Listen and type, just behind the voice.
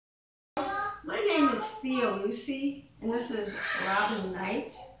My name is Thea Lucy, and this is Robin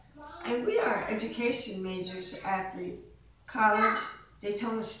Knight, and we are education majors at the college,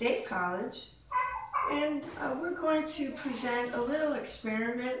 Daytona State College, and we're going to present a little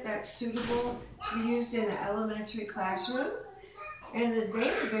experiment that's suitable to be used in an elementary classroom, and the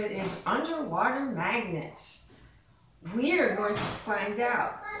name of it is underwater magnets. We are going to find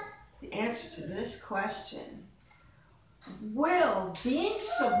out the answer to this question. Will being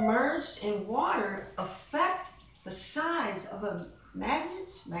submerged in water affect the size of a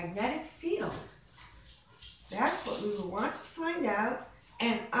magnet's magnetic field? That's what we will want to find out.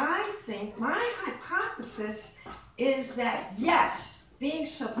 And I think my hypothesis is that yes, being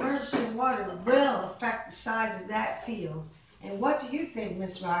submerged in water will affect the size of that field. And what do you think,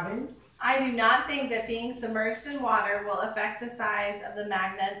 Miss Robin? I do not think that being submerged in water will affect the size of the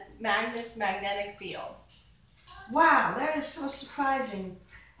magnet's magnetic field. Wow, that is so surprising.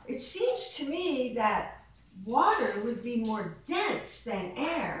 It seems to me that water would be more dense than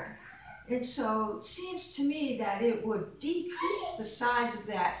air. And so it seems to me that it would decrease the size of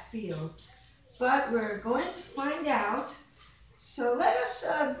that field. But we're going to find out. So let us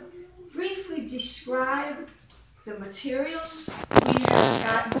briefly describe the materials we have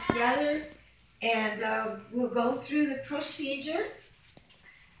gotten together, and we'll go through the procedure.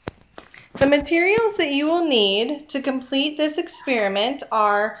 The materials that you will need to complete this experiment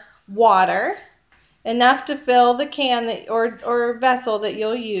are water, enough to fill the can that, or vessel that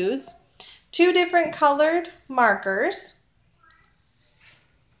you'll use, 2 different colored markers,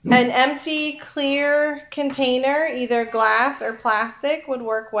 an empty clear container, either glass or plastic would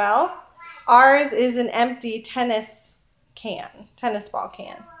work well. Ours is an empty tennis ball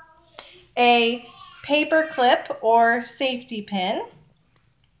can. A paper clip or safety pin,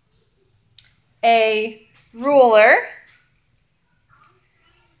 a ruler,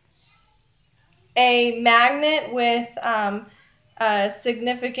 a magnet with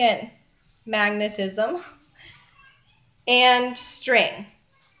significant magnetism, and string.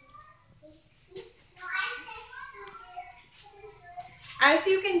 As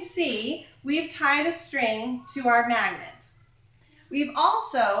you can see, we've tied a string to our magnet. We've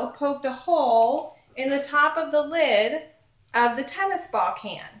also poked a hole in the top of the lid of the tennis ball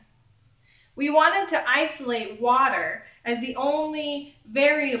can. We wanted to isolate water as the only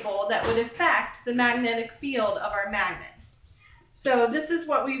variable that would affect the magnetic field of our magnet. So this is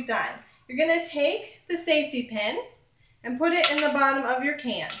what we've done. You're going to take the safety pin and put it in the bottom of your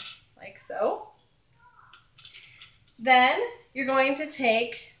can, like so. Then you're going to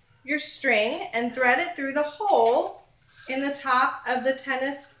take your string and thread it through the hole in the top of the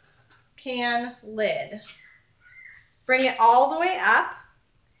tennis can lid. Bring it all the way up,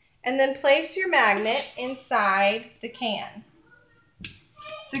 and then place your magnet inside the can.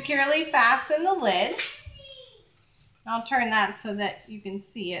 Securely fasten the lid. I'll turn that so that you can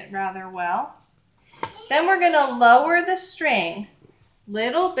see it rather well. Then we're going to lower the string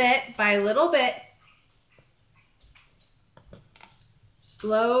little bit by little bit,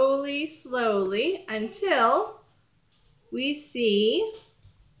 slowly, slowly, until we see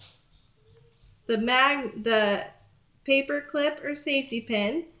the paper clip or safety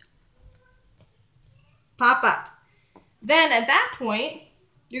pin pop up. Then at that point,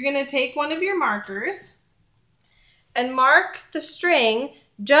 you're going to take one of your markers and mark the string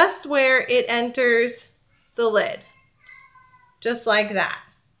just where it enters the lid, just like that.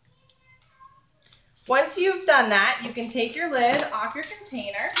 Once you've done that, you can take your lid off your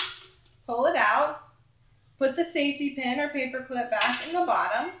container, pull it out, put the safety pin or paper clip back in the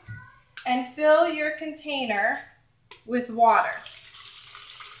bottom, and fill your container with water.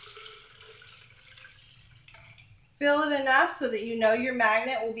 Fill it enough so that you know your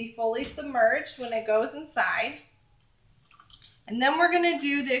magnet will be fully submerged when it goes inside. And then we're going to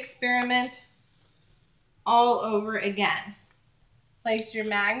do the experiment all over again. Place your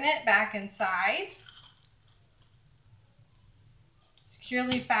magnet back inside.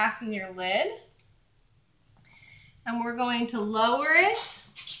 Securely fasten your lid. And we're going to lower it.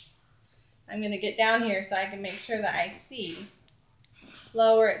 I'm going to get down here so I can make sure that I see.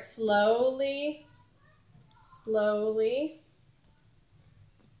 Lower it slowly, slowly,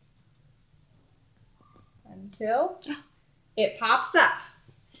 until it pops up.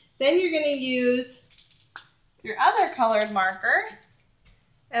 Then you're going to use your other colored marker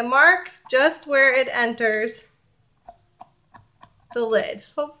and mark just where it enters the lid.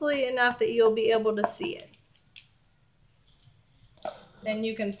 Hopefully enough that you'll be able to see it. Then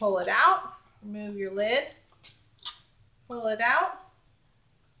you can pull it out, remove your lid, pull it out,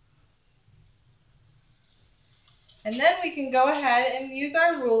 And then we can go ahead and use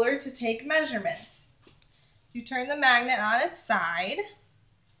our ruler to take measurements. You turn the magnet on its side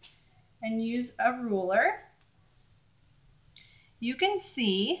and use a ruler. You can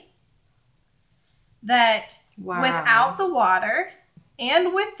see that without the water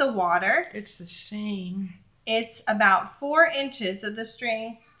and with the water, it's the same. It's about 4 inches that the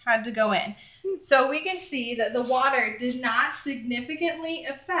string had to go in. So we can see that the water did not significantly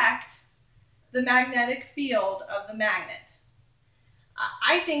affect the magnetic field of the magnet.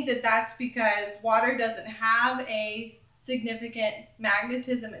 I think that that's because water doesn't have a significant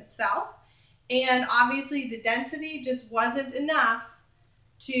magnetism itself. And obviously the density just wasn't enough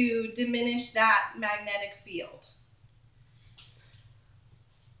to diminish that magnetic field.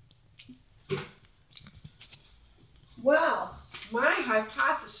 Well, my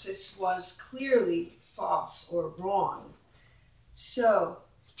hypothesis was clearly false or wrong. So,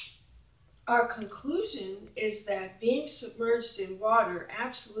 our conclusion is that being submerged in water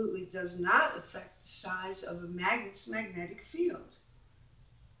absolutely does not affect the size of a magnet's magnetic field.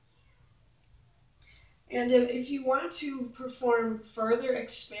 And if you want to perform further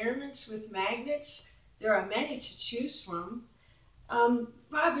experiments with magnets, there are many to choose from.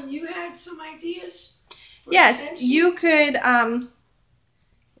 Robin, you had some ideas? Yes, you could.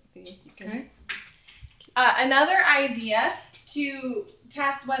 Okay. Another idea to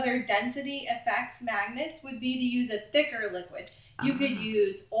test whether density affects magnets would be to use a thicker liquid. You could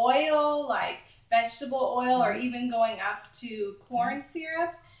use oil, like vegetable oil, or even going up to corn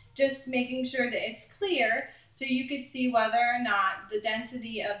syrup, just making sure that it's clear so you could see whether or not the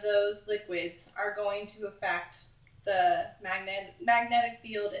density of those liquids are going to affect the magnetic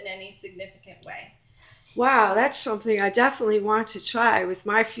field in any significant way. Wow, that's something I definitely want to try with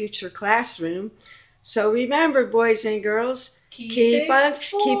my future classroom. So remember, boys and girls, keep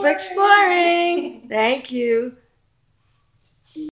exploring. Thank you.